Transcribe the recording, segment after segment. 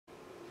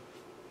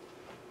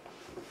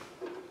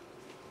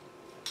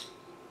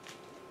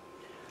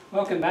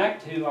Welcome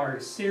back to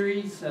our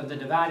series of the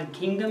Divided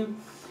Kingdom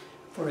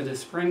for the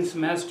spring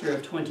semester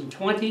of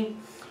 2020.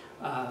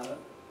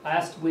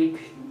 This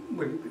week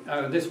we're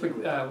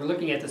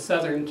looking at the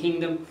Southern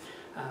Kingdom.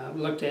 We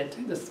looked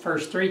at the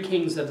first three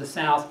kings of the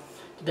South.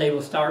 Today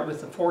we'll start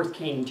with the fourth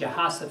king,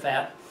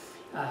 Jehoshaphat.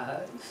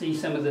 See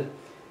some of the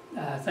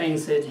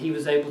things that he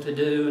was able to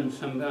do, and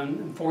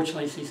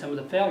unfortunately see some of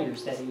the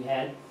failures that he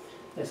had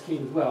as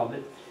king as well.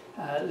 But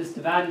this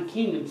divided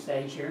kingdom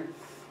stage here,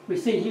 we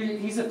see here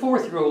he's the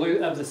fourth ruler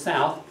of the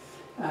South,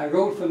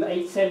 ruled from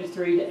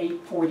 873 to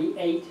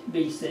 848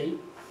 BC.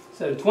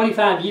 So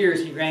 25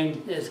 years he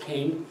reigned as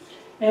king,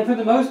 and for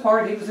the most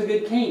part he was a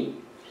good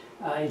king.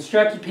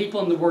 Instructed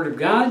people in the Word of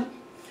God.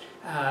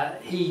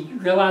 He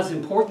realized the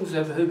importance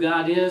of who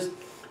God is.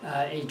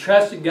 He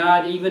trusted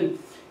God even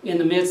in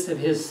the midst of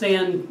his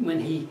sin when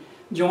he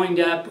joined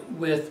up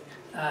with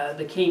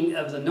the king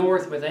of the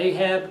north, with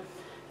Ahab,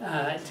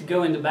 to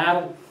go into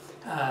battle.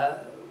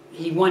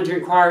 He wanted to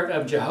inquire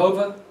of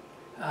Jehovah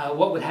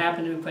what would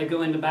happen if they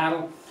go into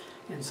battle.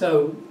 And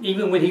so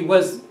even when he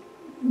was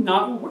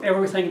not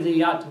everything that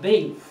he ought to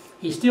be,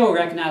 he still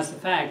recognized the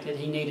fact that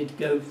he needed to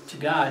go to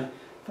God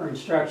for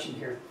instruction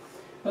here.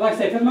 But like I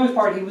say, for the most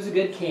part, he was a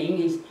good king.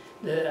 He's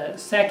the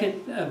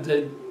second of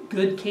the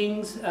good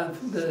kings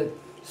of the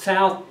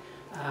South.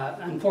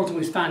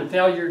 Unfortunately, we find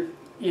failure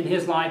in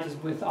his life as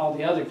with all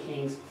the other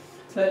kings.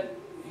 But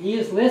he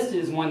is listed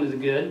as one of the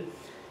good.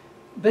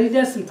 But he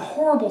does some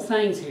horrible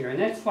things here, and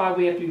that's why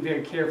we have to be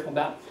very careful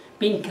about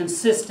being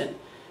consistent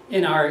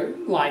in our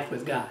life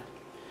with God.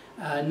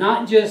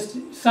 Not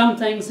just some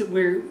things that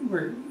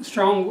we're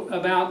strong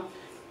about,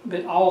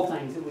 but all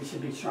things that we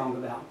should be strong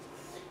about.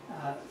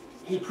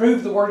 He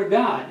proved the Word of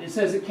God. It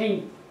says it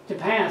came to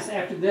pass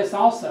after this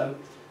also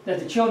that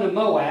the children of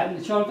Moab and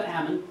the children of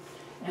Ammon,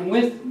 and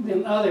with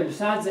them other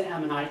besides the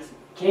Ammonites,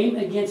 came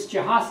against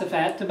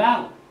Jehoshaphat to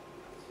battle.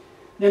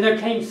 Then there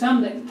came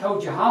some that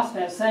told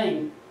Jehoshaphat,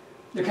 saying,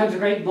 there comes a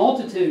great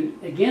multitude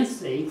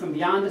against thee from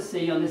beyond the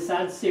sea on this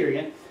side of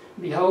Syria.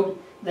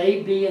 Behold,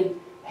 they be in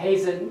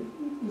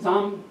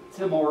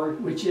Hazazon-Tamar,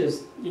 which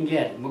is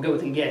En-gedi. We'll go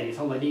with En-gedi. It's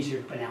a lot easier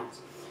to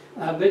pronounce.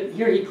 But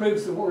here he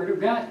proves the Word of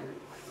God.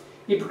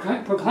 He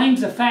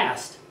proclaims a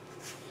fast,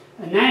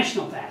 a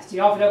national fast. He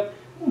offered up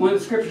one of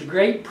the Scripture's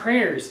great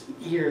prayers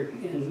here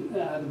in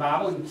the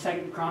Bible, in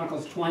 2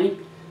 Chronicles 20,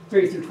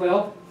 3 through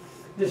 12.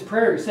 This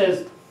prayer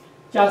says,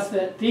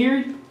 Jehoshaphat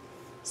feared,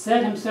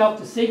 set himself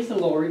to seek the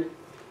Lord,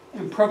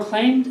 and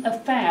proclaimed a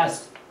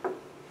fast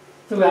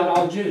throughout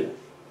all Judah.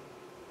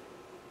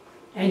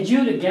 And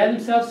Judah gathered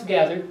themselves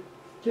together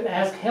to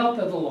ask help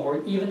of the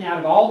Lord, even out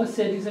of all the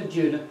cities of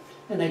Judah,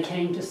 and they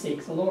came to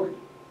seek the Lord.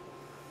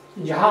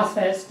 And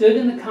Jehoshaphat stood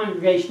in the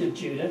congregation of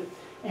Judah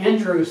and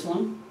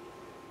Jerusalem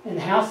in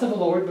the house of the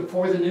Lord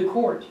before the new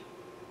court.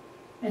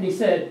 And he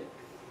said,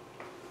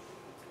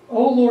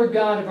 O Lord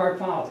God of our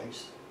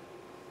fathers,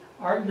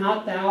 art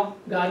not thou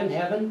God in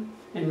heaven,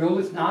 and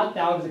rulest not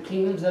thou of the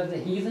kingdoms of the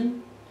heathen?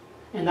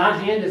 In thy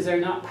hand is there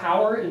not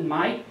power and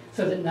might,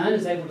 so that none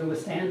is able to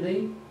withstand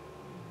thee?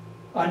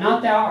 Art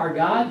not thou our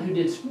God, who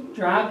didst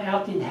drive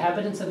out the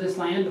inhabitants of this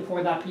land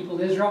before thy people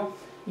Israel,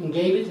 and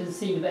gave it to the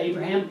seed of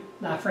Abraham,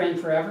 thy friend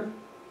forever?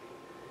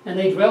 And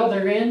they dwelled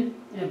therein,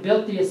 and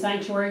built thee a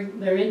sanctuary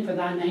therein for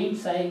thy name,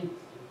 saying,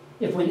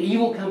 if when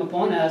evil come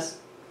upon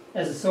us,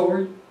 as a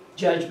sword,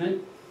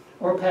 judgment,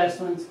 or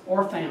pestilence,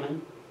 or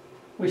famine,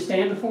 we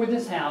stand before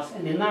this house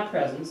and in thy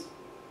presence,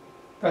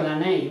 for thy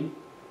name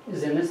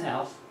is in this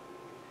house,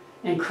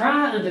 and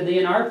cry unto thee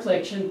in our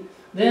affliction,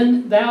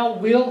 then thou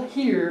wilt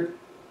hear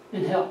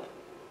and help.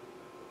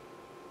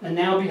 And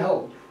now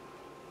behold,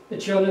 the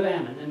children of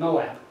Ammon and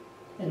Moab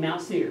and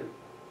Mount Seir,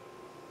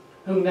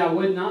 whom thou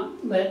would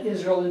not let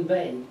Israel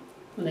invade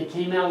when they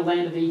came out of the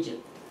land of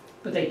Egypt,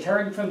 but they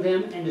turned from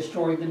them and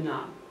destroyed them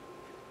not.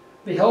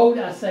 Behold,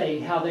 I say,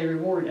 how they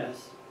reward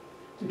us,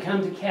 to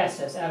come to cast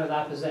us out of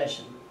thy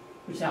possession,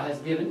 which thou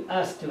hast given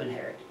us to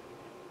inherit.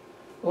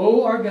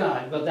 O our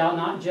God, wilt thou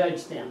not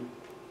judge them?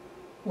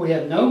 We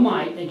have no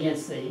might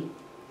against thee.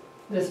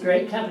 This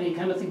great company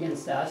cometh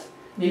against us,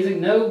 neither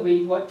know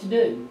we what to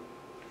do.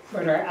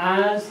 But our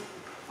eyes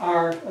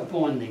are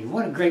upon thee.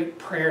 What a great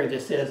prayer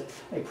this is.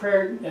 A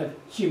prayer of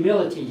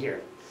humility here.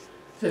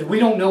 It says, we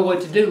don't know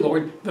what to do,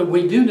 Lord, but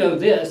we do know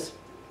this.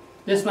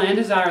 This land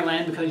is our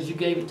land because you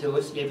gave it to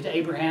us. You gave it to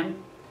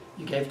Abraham.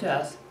 You gave it to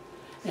us.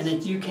 And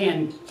that you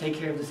can take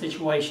care of the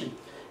situation.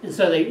 And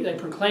so they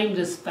proclaimed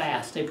this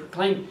fast. They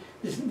proclaimed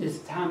this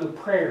time of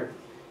prayer,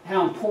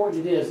 how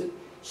important it is. It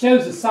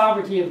shows the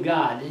sovereignty of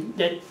God,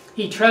 that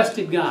he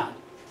trusted God.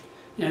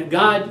 You know,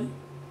 God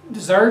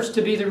deserves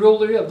to be the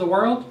ruler of the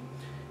world.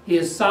 He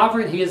is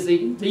sovereign. He is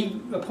the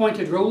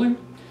appointed ruler.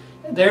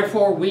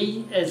 Therefore,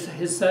 we, as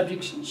his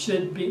subjects,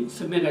 should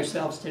submit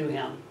ourselves to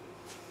him.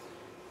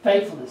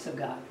 Faithfulness of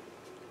God.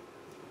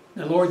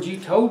 The Lord, you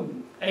told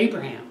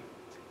Abraham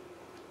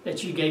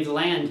that you gave the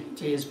land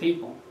to his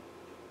people.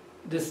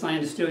 This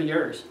land is still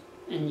yours,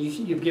 and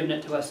you've given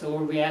it to us. So,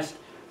 Lord, we ask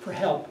for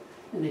help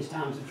in these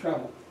times of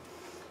trouble.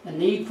 A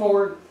need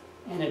for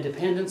and a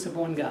dependence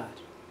upon God.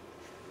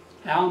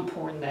 how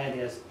important that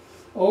is.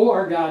 O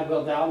our God,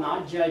 wilt thou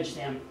not judge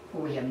them, for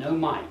we have no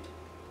might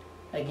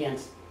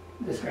against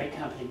this great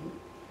company.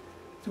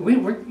 So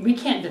we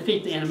can't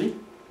defeat the enemy.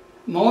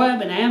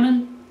 Moab and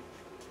Ammon,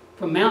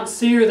 from Mount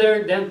Seir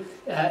there down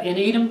in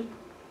Edom,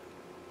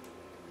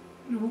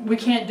 we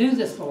can't do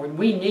this, Lord.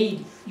 We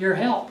need your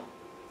help.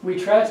 We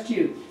trust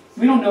you.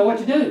 We don't know what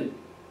to do.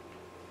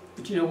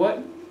 But you know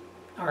what?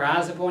 Our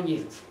eyes are upon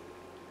you.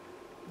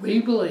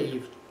 We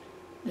believe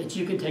that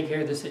you can take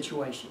care of the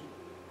situation.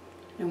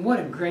 And what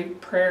a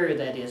great prayer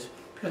that is,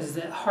 because it's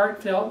that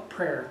heartfelt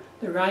prayer,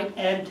 the right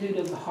attitude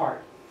of the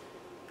heart.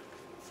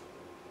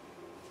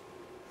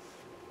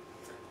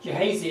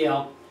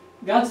 Jehaziel,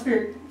 God's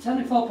Spirit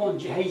suddenly fell upon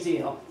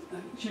Jehaziel,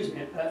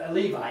 a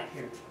Levite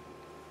here,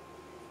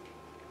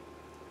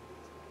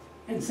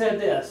 and said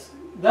this,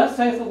 Thus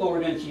saith the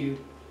Lord unto you,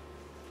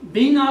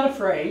 Be not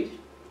afraid,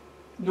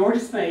 nor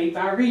dismayed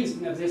by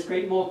reason of this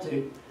great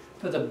multitude,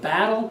 for the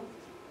battle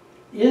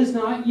is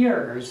not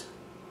yours,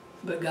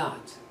 but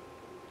God's.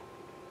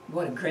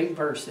 What a great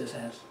verse this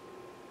has.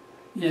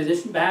 You know,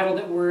 this battle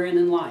that we're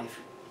in life,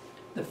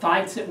 the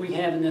fights that we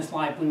have in this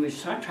life, when we're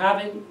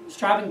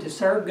striving to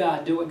serve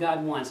God, do what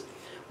God wants,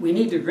 we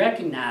need to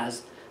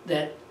recognize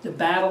that the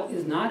battle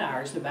is not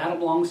ours, the battle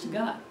belongs to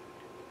God.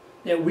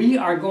 That we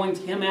are going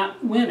to come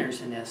out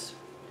winners in this.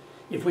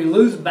 If we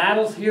lose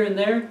battles here and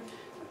there,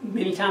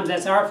 many times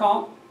that's our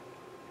fault.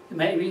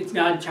 Maybe it's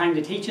God trying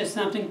to teach us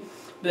something,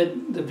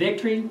 but the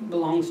victory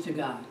belongs to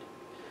God.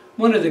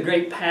 One of the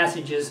great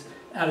passages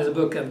out of the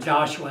book of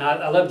Joshua,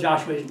 I love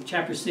Joshua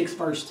chapter 6,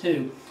 verse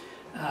 2.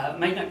 I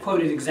may not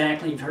quote it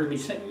exactly, you've heard me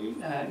say,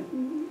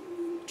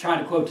 try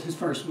to quote this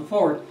verse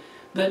before,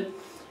 but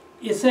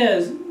it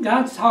says,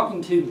 God's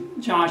talking to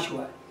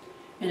Joshua,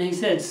 and he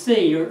said,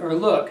 See, or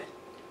look,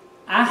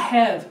 I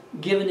have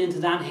given into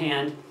thine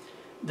hand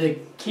the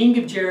king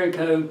of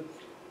Jericho,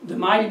 the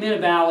mighty men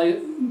of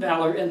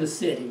valor in the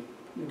city.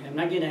 Okay, I'm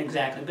not getting it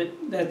exactly,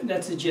 but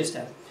that's the gist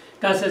of it.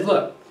 God says,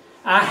 look,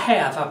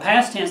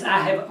 past tense, I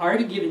have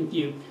already given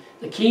you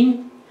the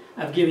king,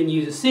 I've given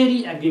you the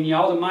city, I've given you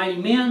all the mighty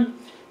men,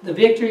 the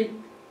victory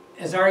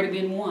has already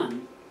been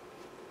won.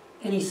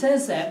 And he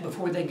says that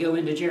before they go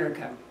into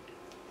Jericho.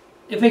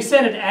 If they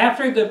said it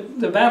after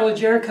the Battle of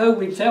Jericho,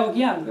 we'd say, oh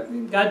yeah,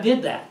 God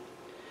did that.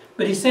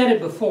 But he said it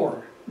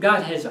before.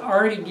 God has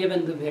already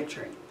given the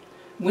victory.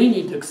 We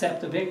need to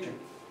accept the victory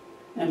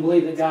and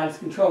believe that God is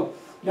in control.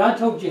 God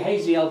told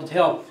Jehaziel to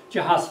tell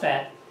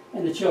Jehoshaphat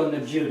and the children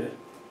of Judah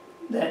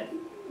that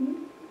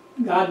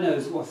God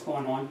knows what's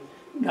going on.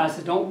 God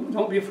says,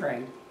 don't be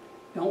afraid.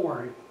 Don't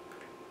worry.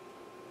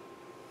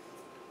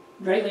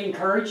 Greatly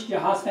encouraged,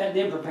 Jehoshaphat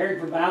then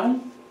prepared for battle.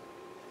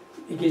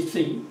 It gets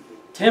the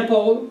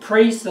temple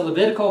priests, the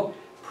Levitical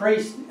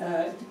priests,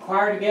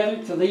 choir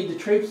together to lead the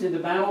troops into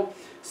battle,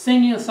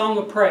 singing a song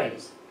of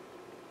praise.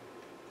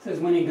 It says,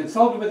 when he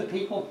consulted with the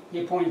people, he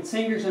appointed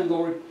singers unto the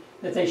Lord,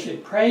 that they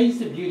should praise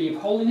the beauty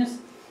of holiness.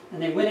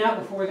 And they went out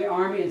before the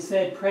army and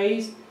said,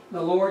 Praise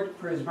the Lord,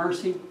 for his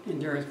mercy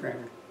endureth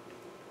forever.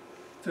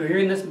 So here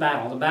in this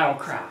battle, the battle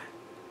cry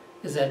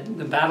is that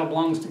the battle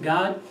belongs to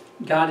God.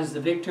 God is the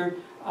victor.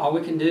 All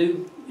we can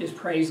do is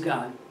praise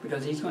God,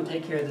 because he's going to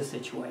take care of the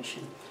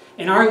situation.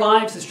 In our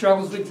lives, the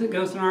struggles that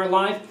goes in our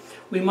life,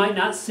 we might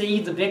not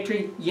see the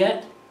victory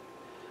yet,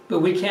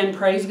 but we can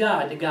praise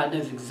God that God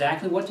knows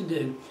exactly what to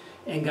do,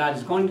 and God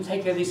is going to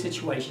take care of these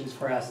situations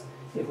for us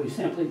if we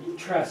simply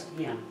trust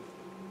him,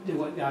 do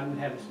what God would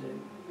have us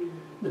do.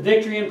 The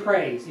victory and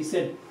praise. He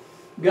said,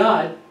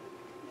 God,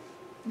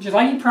 just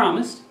like he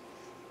promised,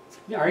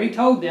 he already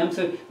told them,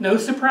 so no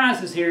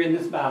surprises here in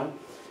this battle,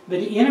 but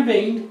he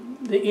intervened.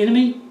 The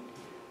enemy,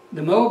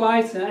 the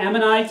Moabites, the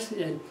Ammonites,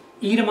 and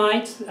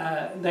Edomites,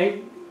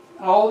 they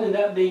all end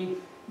up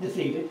being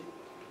defeated.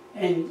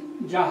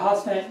 And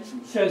Jehoshaphat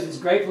shows his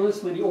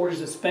gratefulness when he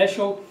orders a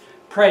special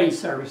praise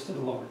service to the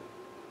Lord.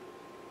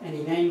 And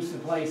he names the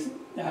place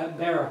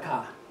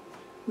Barakah,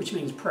 which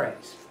means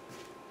praise.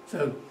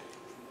 So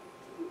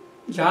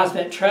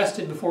Jehoshaphat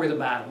trusted before the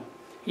battle.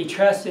 He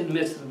trusted in the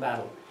midst of the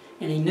battle.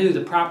 And he knew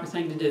the proper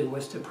thing to do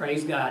was to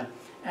praise God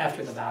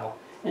after the battle.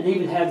 And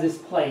even have this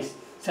place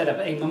set up,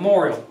 a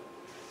memorial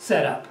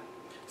set up,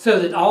 so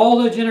that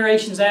all the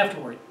generations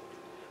afterward,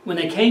 when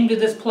they came to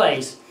this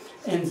place,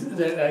 and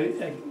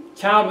a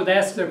child would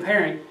ask their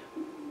parent,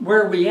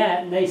 where are we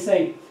at? And they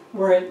say,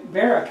 we're at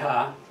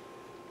Barakah.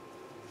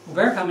 Well,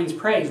 Barakah means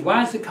praise.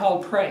 Why is it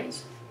called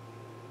praise?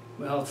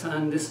 Well,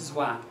 son, this is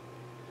why.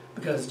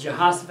 Because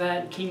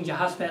King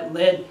Jehoshaphat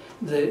led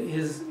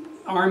his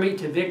army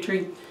to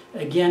victory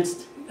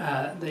against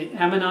the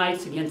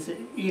Ammonites, against the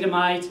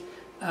Edomites,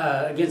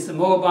 against the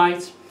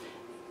Moabites,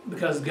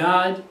 because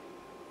God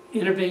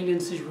intervened in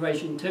the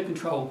situation, took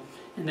control,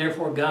 and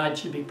therefore God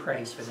should be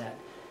praised for that.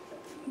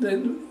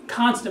 The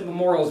constant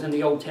memorials in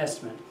the Old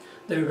Testament,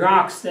 the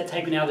rocks that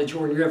taken out of the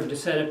Jordan River to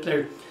set up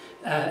there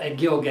at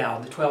Gilgal,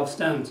 the 12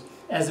 stones,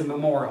 as a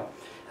memorial.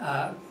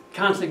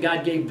 Constantly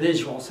God gave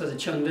visuals so the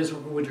children of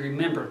Israel would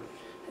remember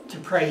to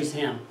praise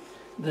him.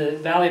 The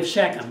Valley of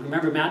Shechem,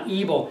 remember Mount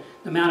Ebal,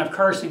 the Mount of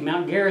Cursing,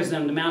 Mount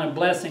Gerizim, the Mount of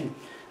Blessing,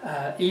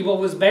 Evil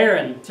was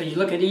barren. So you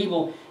look at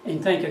evil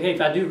and think, okay,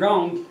 if I do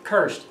wrong,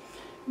 cursed.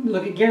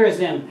 Look at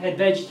Gerizim, had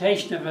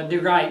vegetation. If I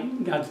do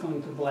right, God's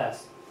going to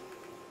bless.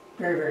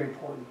 Very, very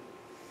important.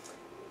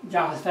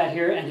 Jehoshaphat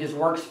here and his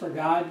works for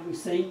God, we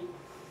see.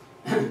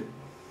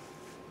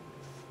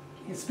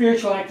 His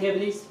spiritual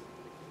activities.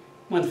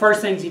 One of the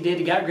first things he did,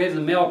 he got rid of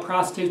the male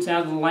prostitutes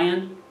out of the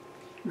land.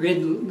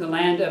 Rid the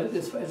land of,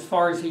 as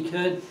far as he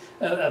could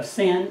of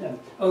sin, of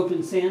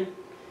open sin.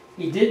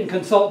 He didn't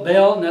consult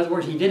Baal. In other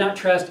words, he did not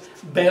trust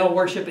Baal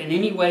worship in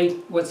any way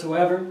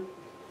whatsoever.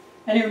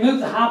 And he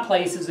removed the high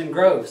places and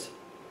groves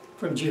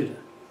from Judah.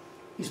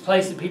 These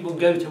places people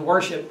go to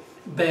worship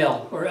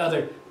Baal or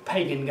other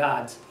pagan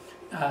gods.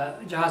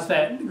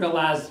 Jehoshaphat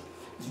realized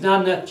it's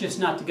not enough just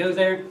not to go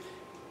there.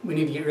 We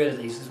need to get rid of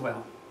these as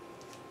well.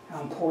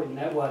 How important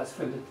that was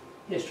for the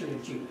history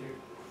of Judah here.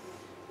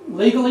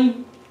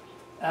 Legally,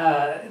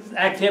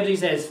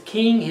 activities as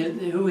king,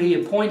 who he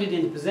appointed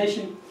into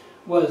position,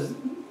 was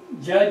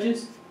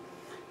judges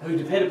who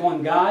depend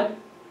upon God,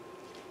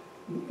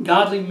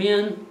 godly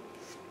men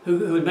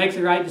who would make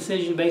the right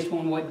decision based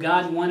upon what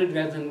God wanted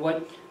rather than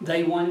what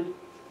they wanted.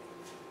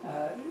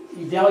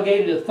 He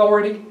delegated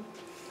authority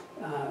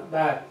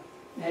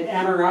had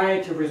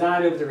Amariah to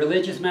preside over the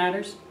religious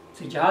matters.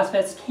 See,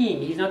 Jehoshaphat's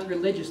king. He's not the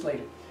religious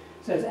leader.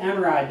 It says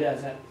Amariah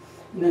does that.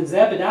 And then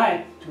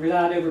Zebediah to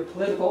preside over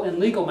political and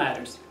legal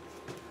matters.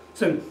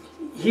 So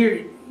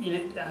here,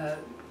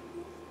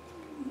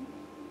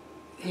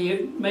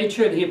 he made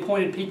sure that he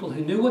appointed people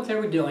who knew what they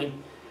were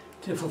doing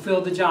to fulfill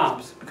the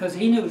jobs. Because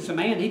he knew as a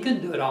man, he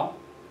couldn't do it all.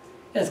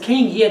 As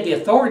king, he had the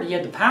authority, he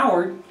had the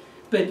power,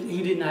 but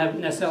he didn't have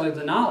necessarily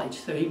the knowledge.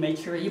 So he made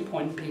sure he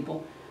appointed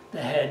people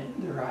that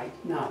had the right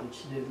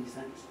knowledge to do these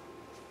things.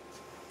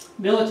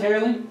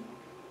 Militarily,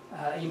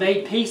 he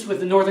made peace with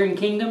the northern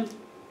kingdom,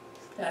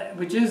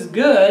 which is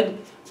good.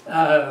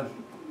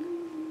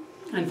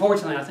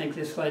 Unfortunately, I think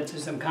this led to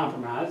some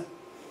compromise.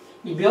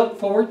 He built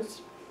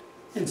forts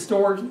and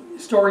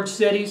storage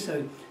cities,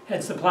 so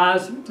had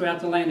supplies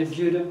throughout the land of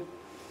Judah.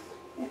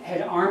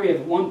 Had an army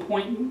of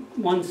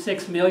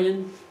 1.16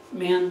 million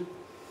men,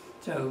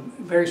 so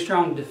very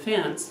strong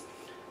defense.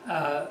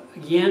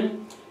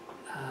 Again,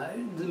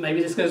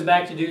 maybe this goes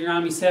back to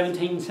Deuteronomy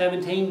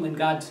 17:17 when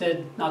God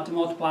said not to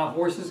multiply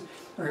horses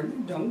or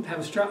don't have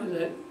a strong,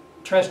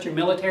 trust your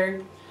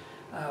military.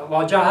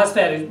 While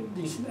Jehoshaphat,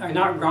 these are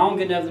not wrong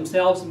in and of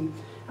themselves, and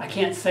I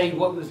can't say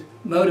what was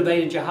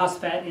motivated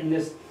Jehoshaphat in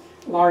this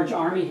large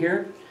army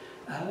here.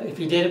 If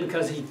he did it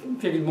because he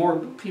figured more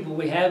people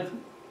we have,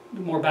 the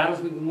more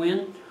battles we can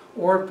win,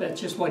 or if that's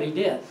just what he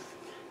did.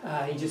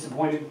 He just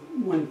appointed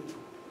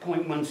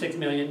 1.16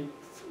 million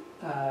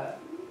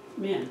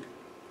men.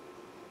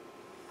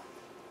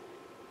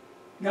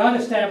 God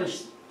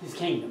established his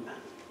kingdom,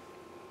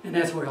 and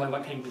that's really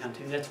what came down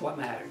to. That's what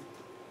mattered.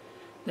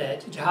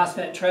 That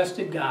Jehoshaphat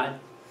trusted God,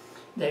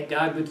 that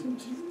God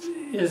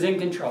is in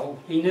control.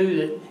 He knew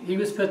that he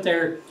was put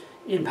there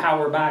in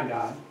power by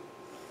God.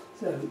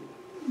 So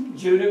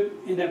Judah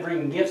ended up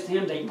bringing gifts to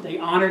him. They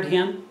honored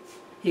him.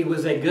 He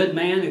was a good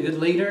man, a good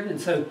leader,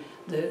 and so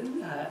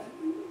the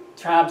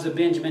tribes of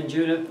Benjamin and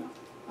Judah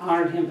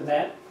honored him for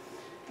that.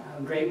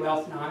 Great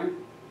wealth and honor.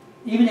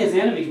 Even his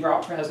enemies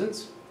brought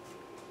presents.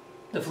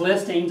 The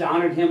Philistines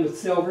honored him with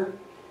silver.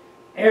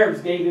 Arabs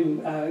gave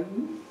him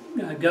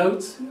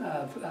goats,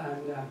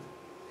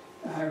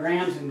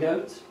 rams and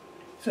goats.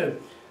 So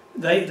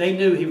they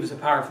knew he was a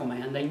powerful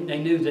man. They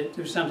knew that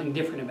there's something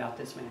different about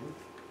this man.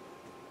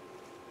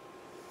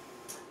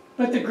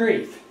 But the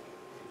grief,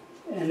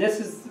 and this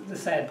is the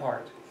sad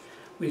part.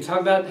 We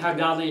talk about how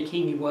godly a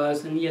king he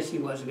was, and yes, he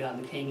was a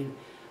godly king.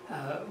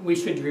 And we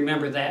should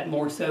remember that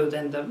more so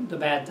than the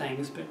bad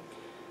things. But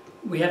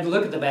we have to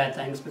look at the bad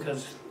things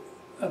because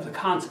of the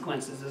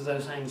consequences of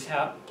those things,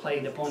 how it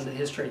played upon the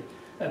history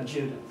of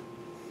Judah.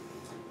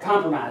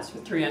 Compromise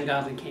with 3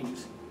 ungodly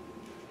kings.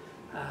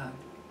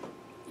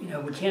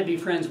 We can't be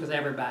friends with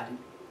everybody.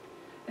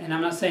 And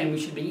I'm not saying we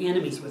should be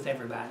enemies with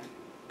everybody.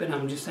 But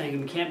I'm just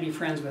saying we can't be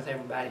friends with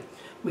everybody.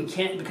 We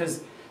can't,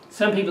 because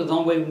some people the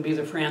only way we can be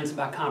their friends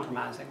by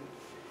compromising.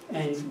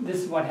 And this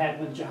is what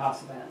happened with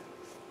Jehoshaphat.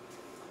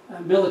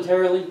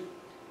 Militarily,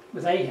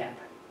 with Ahab.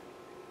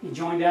 He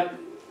joined up,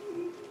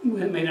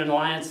 made an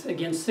alliance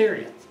against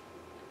Syria.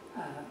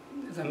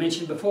 As I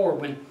mentioned before,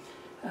 when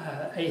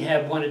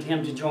Ahab wanted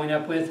him to join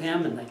up with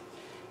him, and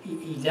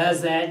he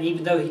does that, and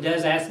even though he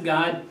does ask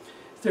God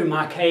through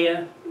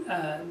Micaiah,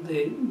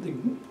 the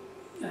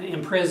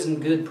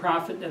imprisoned good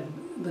prophet of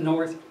the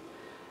north,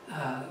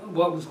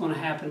 what was going to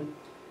happen,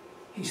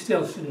 he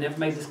still should have never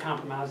made this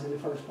compromise in the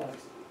first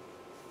place.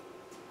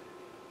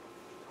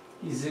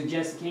 He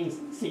suggests the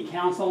king seek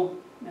counsel,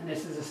 and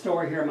this is a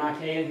story here of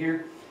Micaiah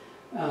here.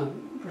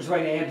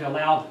 Persuade Ahab to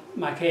allow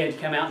Micaiah to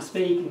come out and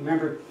speak. And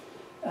remember,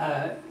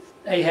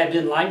 Ahab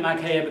didn't like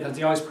Micaiah because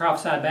he always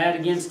prophesied bad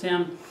against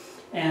him,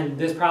 and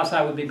this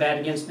prophecy would be bad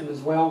against him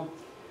as well.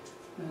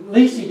 At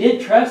least he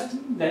did trust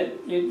that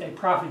a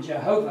prophet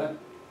Jehovah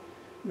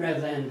rather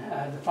than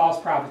the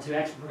false prophets who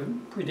actually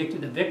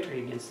predicted a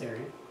victory against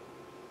Syria.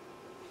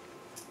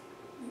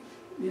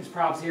 His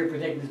prophecy here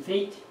predicted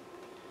defeat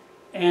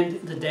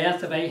and the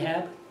death of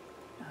Ahab.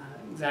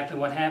 Exactly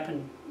what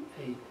happened.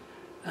 An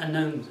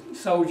unknown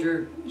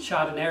soldier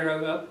shot an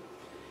arrow up,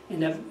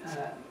 ended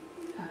up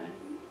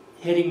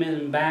hit him in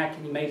the back,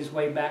 and he made his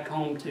way back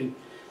home to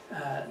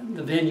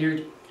the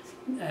vineyard,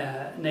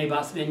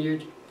 Naboth's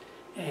vineyard,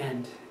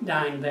 and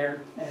dying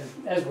there,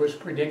 as was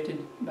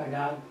predicted by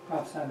God,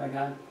 prophesied by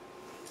God.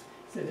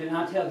 So did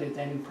not tell that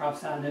they didn't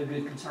prophesy no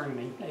good concerning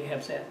me,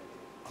 Ahab said.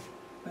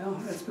 Well,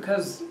 that's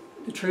because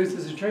the truth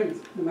is the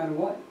truth, no matter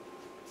what.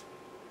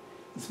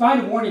 In spite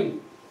of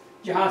warning,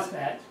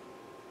 Jehoshaphat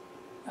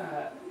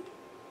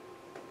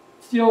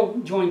still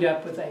joined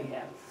up with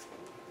Ahab.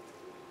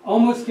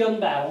 Almost killed in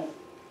battle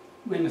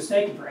when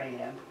mistaken for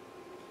Ahab,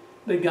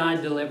 but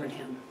God delivered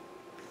him.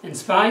 In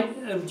spite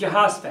of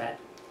Jehoshaphat,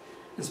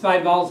 in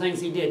spite of all the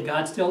things he did,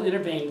 God still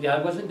intervened.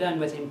 God wasn't done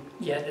with him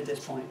yet at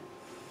this point.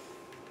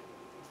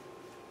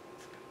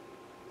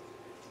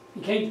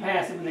 It came to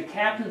pass that when the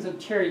captains of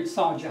chariots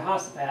saw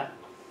Jehoshaphat,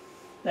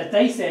 that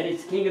they said,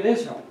 it's the king of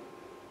Israel,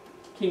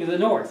 king of the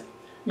north.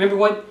 Remember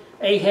what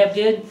Ahab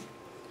did?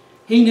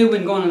 He knew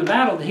when going into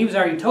battle that he was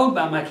already told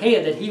by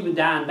Micaiah that he would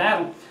die in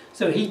battle.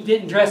 So he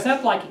didn't dress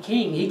up like a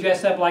king. He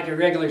dressed up like a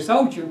regular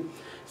soldier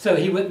so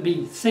he wouldn't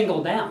be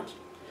singled out.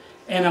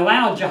 And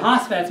allowed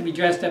Jehoshaphat to be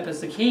dressed up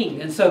as the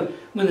king. And so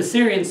when the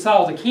Syrians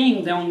saw the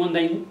king, the only one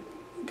they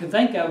could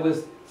think of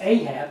was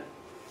Ahab.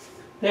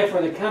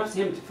 Therefore they compassed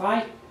him to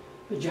fight.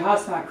 But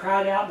Jehoshaphat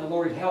cried out, and the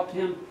Lord helped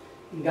him,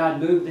 and God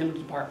moved them to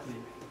depart from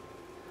him.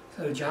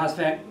 So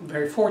Jehoshaphat,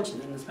 very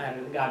fortunate in this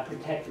matter, that God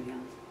protected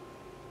him.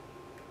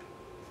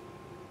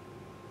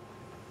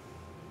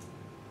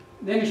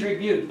 Then he's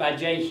rebuked by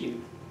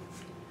Jehu,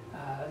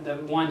 the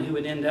one who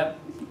would end up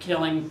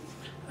killing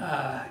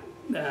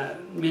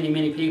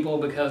many people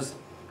because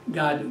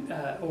God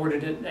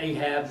ordered it.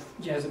 Ahab,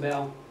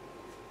 Jezebel.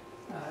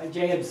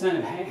 Jehu, son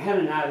of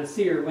Hananiah the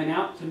seer, went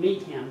out to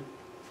meet him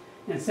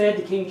and said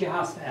to King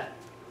Jehoshaphat,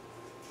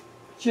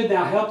 should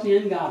thou help the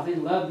ungodly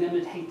and love them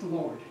that hate the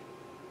Lord?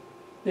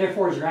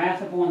 Therefore is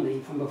wrath upon thee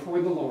from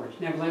before the Lord.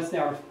 Nevertheless,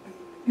 there are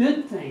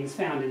good things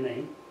found in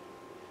thee,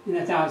 and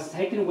that thou hast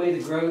taken away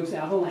the groves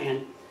out of the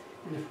land,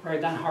 and have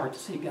prepared thine heart to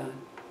seek God.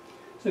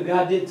 So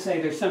God did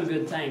say there's some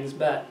good things,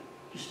 but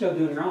you're still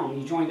doing wrong.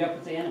 You joined up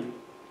with the enemy.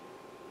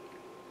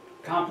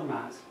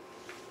 Compromise.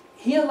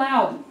 He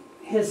allowed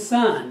his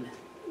son,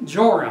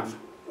 Joram,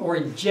 or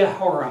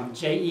Jehoram,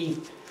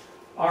 Jerom,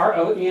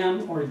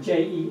 or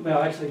J-E,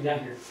 well, actually down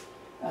here.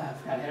 I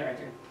forgot to have it right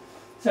there.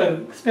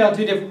 So, spelled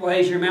two different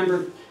ways,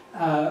 remember.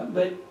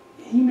 But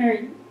he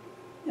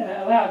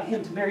allowed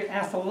him to marry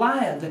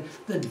Athaliah,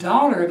 the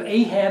daughter of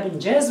Ahab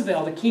and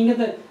Jezebel, the king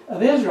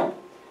of Israel.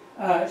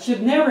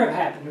 Should never have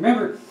happened.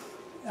 Remember,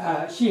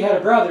 she had a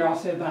brother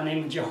also by the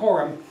name of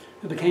Jehoram,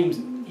 who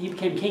became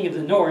king of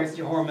the north,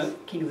 Jehoram,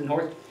 king of the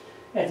north.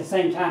 At the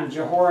same time,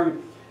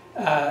 Jehoram,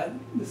 the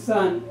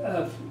son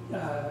of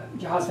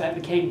Jehoshaphat,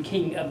 became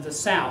king of the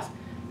south.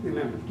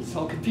 Remember, it's a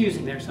little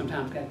confusing there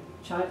sometimes. Okay?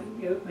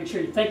 Make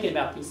sure you're thinking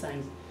about these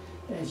things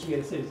as you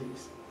go through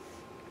these.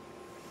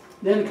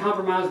 Then the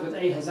compromise with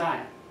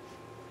Ahaziah,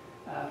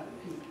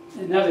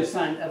 another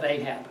son of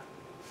Ahab,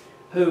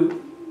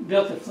 who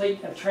built a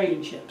fleet of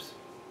trading ships.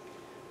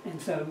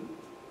 And so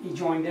he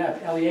joined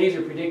up.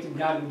 Eliezer predicted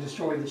God would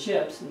destroy the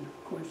ships, and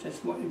of course that's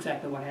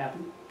exactly what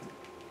happened.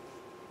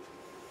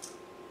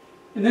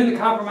 And then the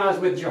compromise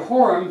with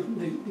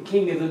Jehoram, the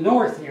king of the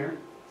north here,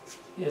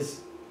 is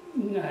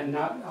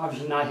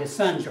obviously not his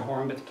son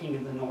Jehoram, but the king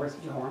of the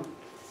north, Jehoram,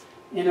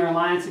 in their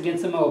alliance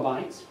against the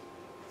Moabites.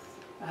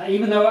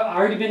 Even though I've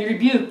already been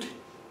rebuked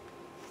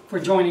for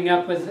joining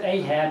up with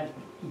Ahab,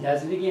 he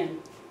does it again.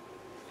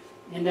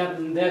 End up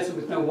in the desert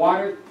with no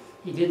water.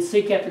 He did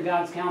seek after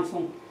God's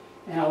counsel,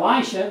 and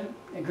Elisha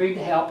agreed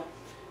to help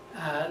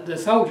the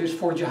soldiers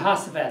for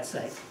Jehoshaphat's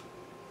sake.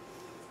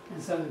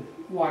 And so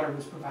water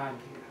was provided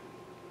here.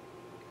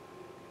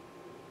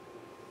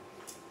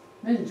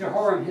 Then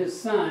Jehoram, his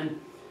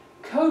son,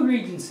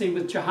 co-regency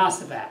with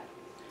Jehoshaphat,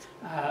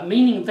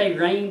 meaning they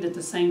reigned at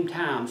the same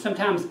time.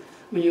 Sometimes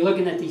when you're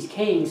looking at these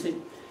kings, it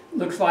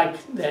looks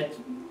like that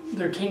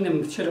their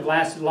kingdom should have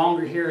lasted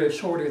longer here or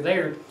shorter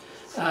there.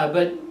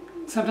 But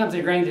sometimes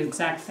they reigned at the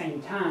exact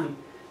same time.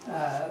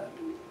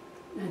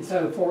 And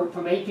so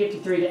from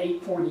 853 to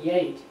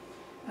 848,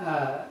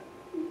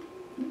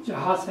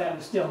 Jehoshaphat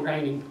was still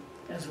reigning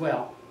as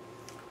well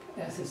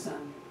as his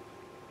son.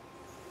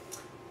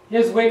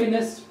 His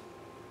wickedness,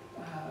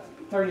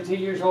 32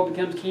 years old,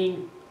 becomes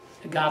king,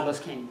 a godless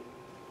king.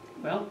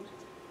 Well,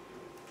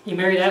 he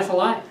married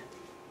Athaliah.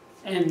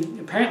 And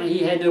apparently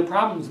he had no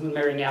problems with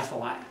marrying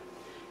Athaliah.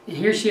 And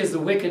here she is, the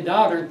wicked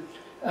daughter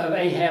of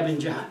Ahab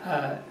and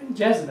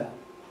Jezebel.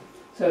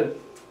 So it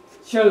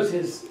shows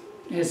his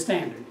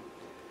standard.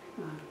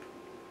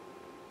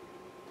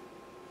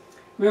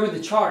 Remember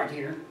the chart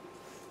here.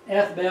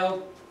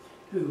 Ethbel,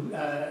 whose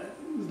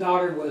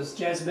daughter was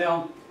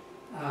Jezebel.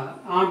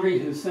 Omri,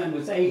 whose son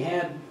was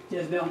Ahab.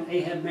 Jezebel and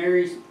Ahab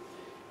marries.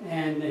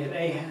 And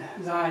they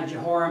have Ahaziah,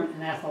 Jehoram,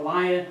 and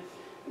Athaliah.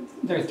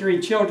 Their three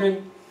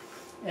children.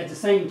 At the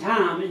same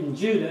time, in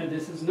Judah,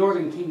 this is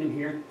northern kingdom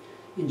here,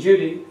 in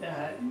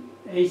Judah,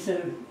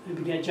 Asa, who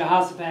begat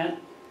Jehoshaphat,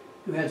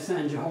 who had a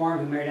son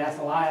Jehoram, who married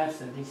Athaliah,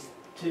 so these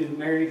two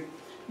married,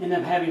 ended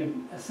up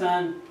having a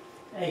son,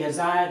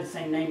 Ahaziah, the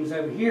same name as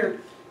over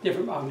here,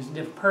 obviously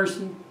different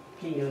person,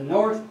 king of the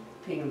north,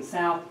 king of the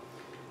south.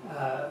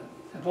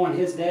 Upon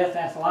his death,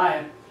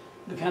 Athaliah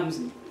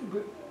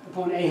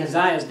upon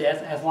Ahaziah's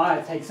death,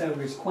 Athaliah takes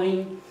over as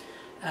queen,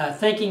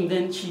 thinking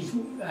then she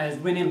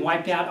went in and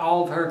wiped out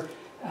all of her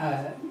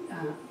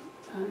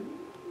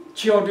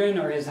children,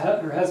 or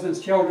her husband's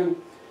children.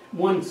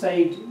 One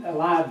saved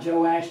alive,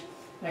 Joash,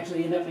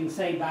 actually ended up being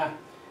saved by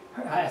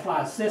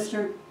Athaliah's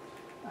sister,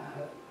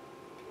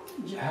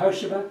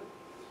 Jehosheba,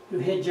 who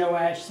hid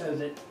Joash so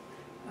that,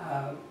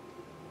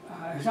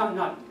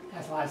 not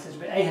Athaliah's sister,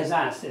 but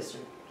Ahaziah's sister,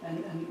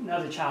 and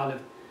another child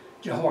of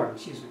Jehoram,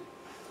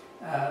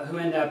 who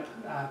ended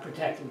up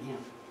protecting him.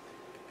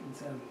 And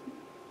so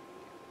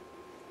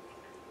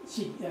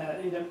she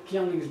ended up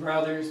killing his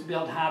brothers,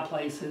 built high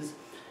places.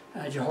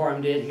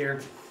 Jehoram did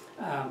here.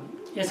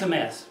 It's a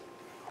mess.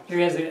 Here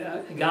he has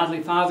a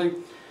godly father,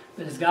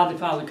 but his godly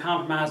father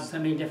compromised in so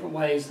many different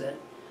ways that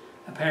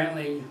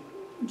apparently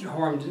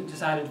Jehoram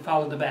decided to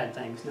follow the bad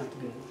things, not the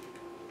good.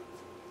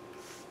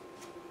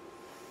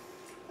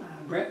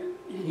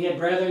 And he had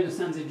brethren, the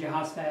sons of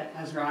Jehoshaphat,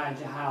 Azariah,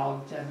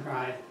 Jehiel,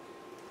 Jezariah,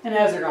 and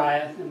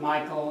Azariah, and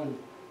Michael, and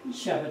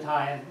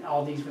Shephatiah.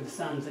 All these were the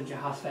sons of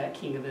Jehoshaphat,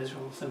 king of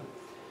Israel. So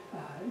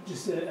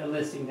just a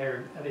listing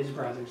there of his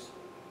brothers.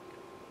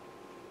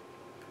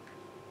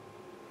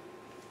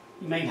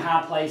 He made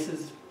high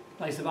places,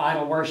 place of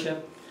idol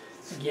worship.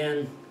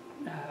 Again,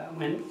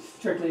 went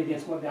strictly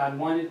against what God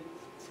wanted.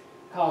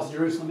 Caused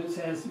Jerusalem, it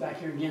says back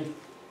here again,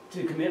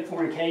 to commit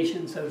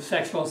fornication. So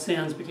sexual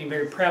sins became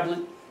very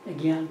prevalent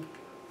again.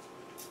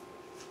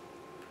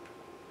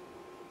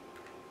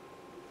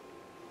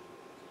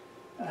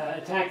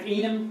 Attacked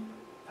Edom,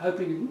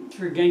 hoping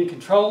to regain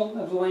control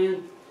of the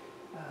land.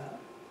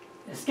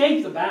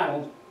 Escaped the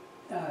battle,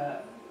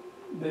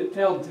 but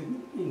failed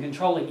in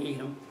controlling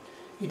Edom.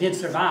 He did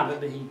survive it,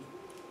 but he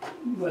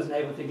wasn't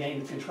able to gain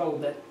the control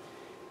that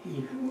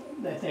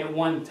they at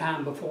one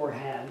time before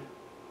had.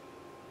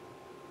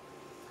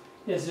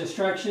 His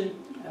destruction,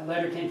 a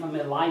letter came from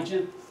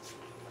Elijah.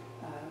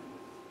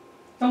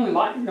 The only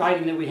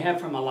writing that we have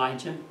from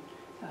Elijah,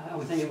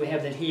 only thing that we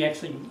have that he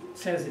actually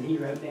says that he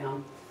wrote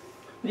down.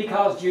 But he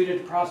caused Judah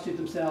to prostitute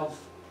themselves,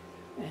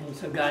 and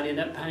so God ended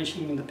up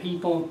punishing the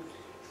people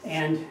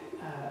and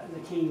the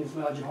king as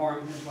well,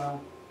 Jehoram as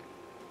well.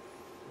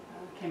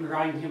 Came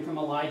writing to him from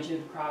Elijah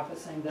the prophet,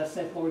 saying, "Thus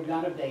saith the Lord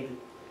God of David,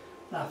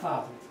 thy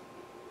father,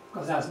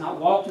 because thou hast not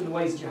walked in the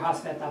ways of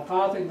Jehoshaphat thy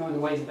father, nor in the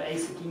ways of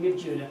Asa king of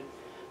Judah,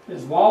 but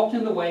hast walked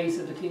in the ways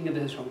of the king of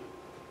Israel."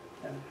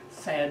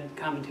 Sad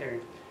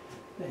commentary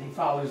that he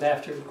follows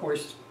after, of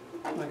course,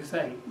 like I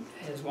say,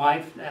 his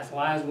wife,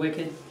 Athaliah, is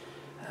wicked.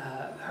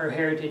 Her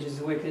heritage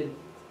is wicked.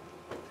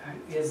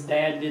 His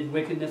dad did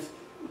wickedness,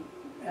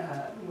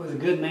 was a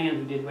good man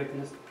who did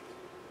wickedness.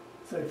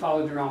 So he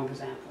followed the wrong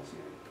examples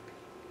here.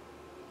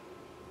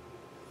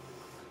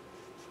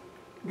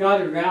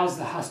 God aroused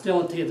the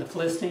hostility of the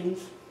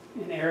Philistines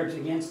and Arabs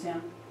against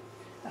him.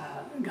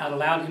 God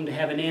allowed him to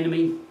have an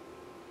enemy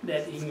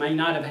that he may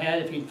not have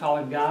had if he'd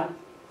followed God.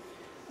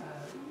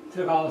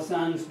 Took all his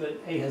sons but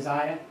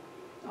Ahaziah,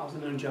 also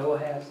known as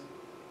Jehoahaz.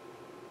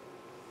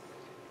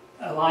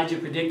 Elijah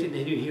predicted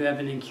that he would have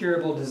an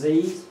incurable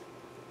disease,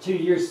 2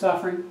 years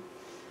suffering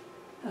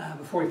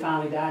before he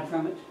finally died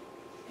from it,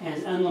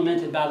 and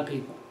unlamented by the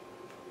people.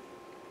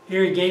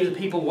 Here he gave the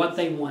people what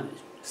they wanted,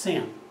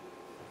 sin.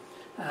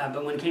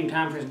 But when it came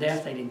time for his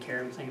death, they didn't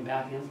care anything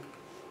about him.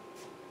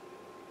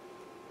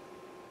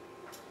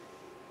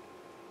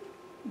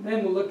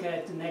 Then we'll look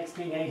at the next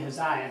king,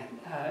 Ahaziah,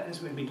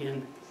 as we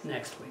begin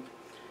next week.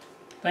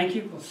 Thank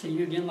you. We'll see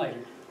you again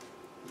later.